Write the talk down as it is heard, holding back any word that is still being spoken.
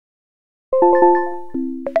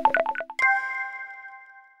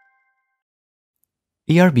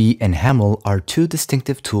ERB and Haml are two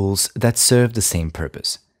distinctive tools that serve the same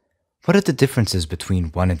purpose. What are the differences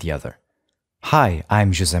between one and the other? Hi,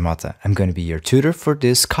 I'm Jose Mota. I'm going to be your tutor for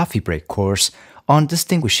this coffee break course on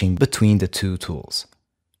distinguishing between the two tools.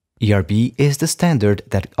 ERB is the standard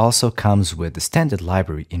that also comes with the standard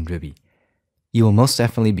library in Ruby. You will most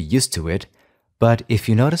definitely be used to it, but if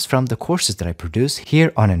you notice from the courses that I produce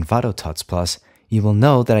here on Envato Tots Plus, you will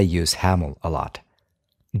know that I use Haml a lot.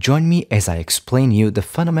 Join me as I explain you the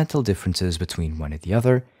fundamental differences between one and the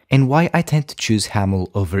other and why I tend to choose Haml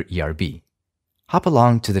over ERB. Hop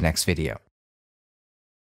along to the next video.